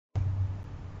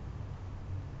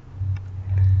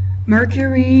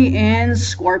Mercury and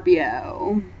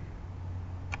Scorpio.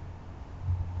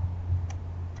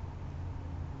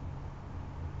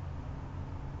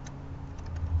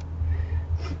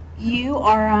 You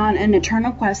are on an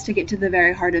eternal quest to get to the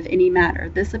very heart of any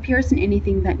matter. This appears in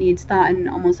anything that needs thought and in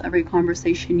almost every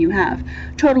conversation you have.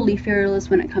 Totally fearless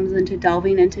when it comes into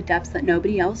delving into depths that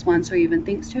nobody else wants or even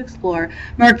thinks to explore,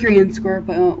 Mercury in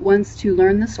Scorpio wants to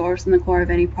learn the source and the core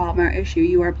of any problem or issue.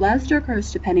 You are blessed or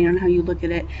cursed depending on how you look at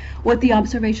it, with the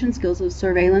observation skills of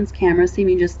surveillance cameras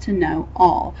seeming just to know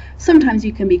all. Sometimes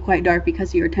you can be quite dark because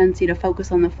of your tendency to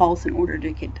focus on the false in order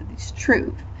to get to the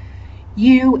truth.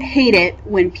 You hate it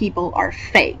when people are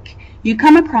fake. You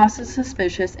come across as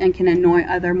suspicious and can annoy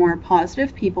other more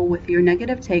positive people with your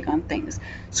negative take on things.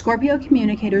 Scorpio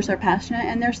communicators are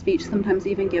passionate in their speech, sometimes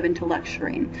even given to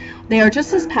lecturing. They are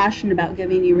just as passionate about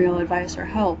giving you real advice or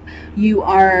help. You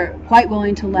are quite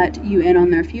willing to let you in on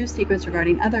their few secrets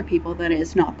regarding other people that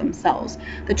is not themselves.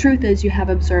 The truth is you have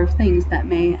observed things that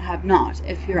may have not.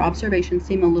 If your observations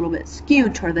seem a little bit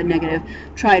skewed toward the negative,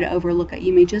 try to overlook it.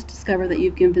 You may just discover that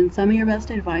you've given some of your best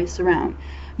advice around.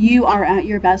 You are at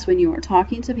your best when you are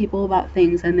talking to people about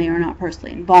things and they are not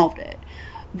personally involved in it.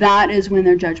 That is when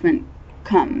their judgment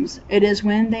comes. It is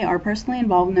when they are personally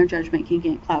involved and their judgment can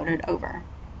get clouded over.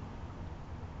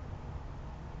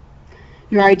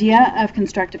 Your idea of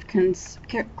constructive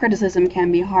criticism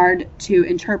can be hard to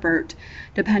interpret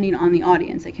depending on the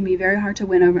audience. It can be very hard to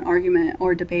win over an argument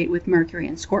or debate with Mercury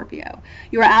and Scorpio.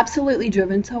 You are absolutely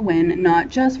driven to win, not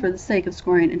just for the sake of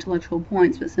scoring intellectual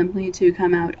points, but simply to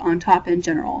come out on top in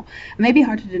general. It may be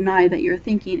hard to deny that your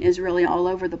thinking is really all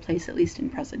over the place, at least in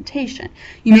presentation.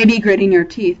 You may be gritting your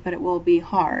teeth, but it will be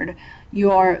hard.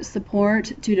 Your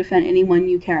support to defend anyone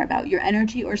you care about. Your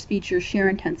energy or speech, your sheer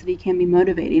intensity can be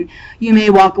motivating. You may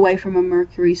walk away from a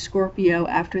Mercury Scorpio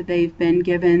after they've been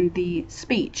given the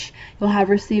speech. You'll have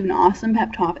received an awesome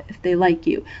pep talk if they like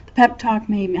you. The pep talk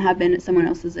may have been at someone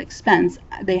else's expense.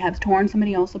 They have torn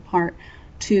somebody else apart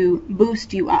to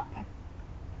boost you up.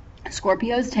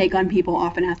 Scorpio's take on people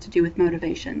often has to do with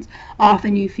motivations.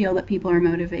 Often you feel that people are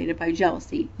motivated by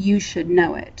jealousy. You should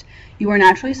know it. You are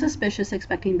naturally suspicious,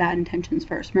 expecting bad intentions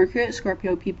first. Mercury at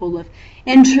Scorpio people love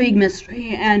intrigue, mystery,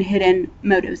 and hidden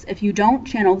motives. If you don't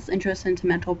channel this interest into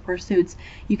mental pursuits,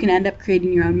 you can end up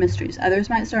creating your own mysteries. Others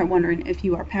might start wondering if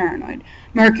you are paranoid.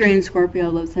 Mercury in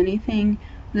Scorpio loves anything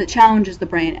that challenges the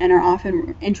brain and are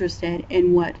often interested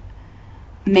in what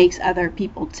makes other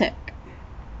people tick.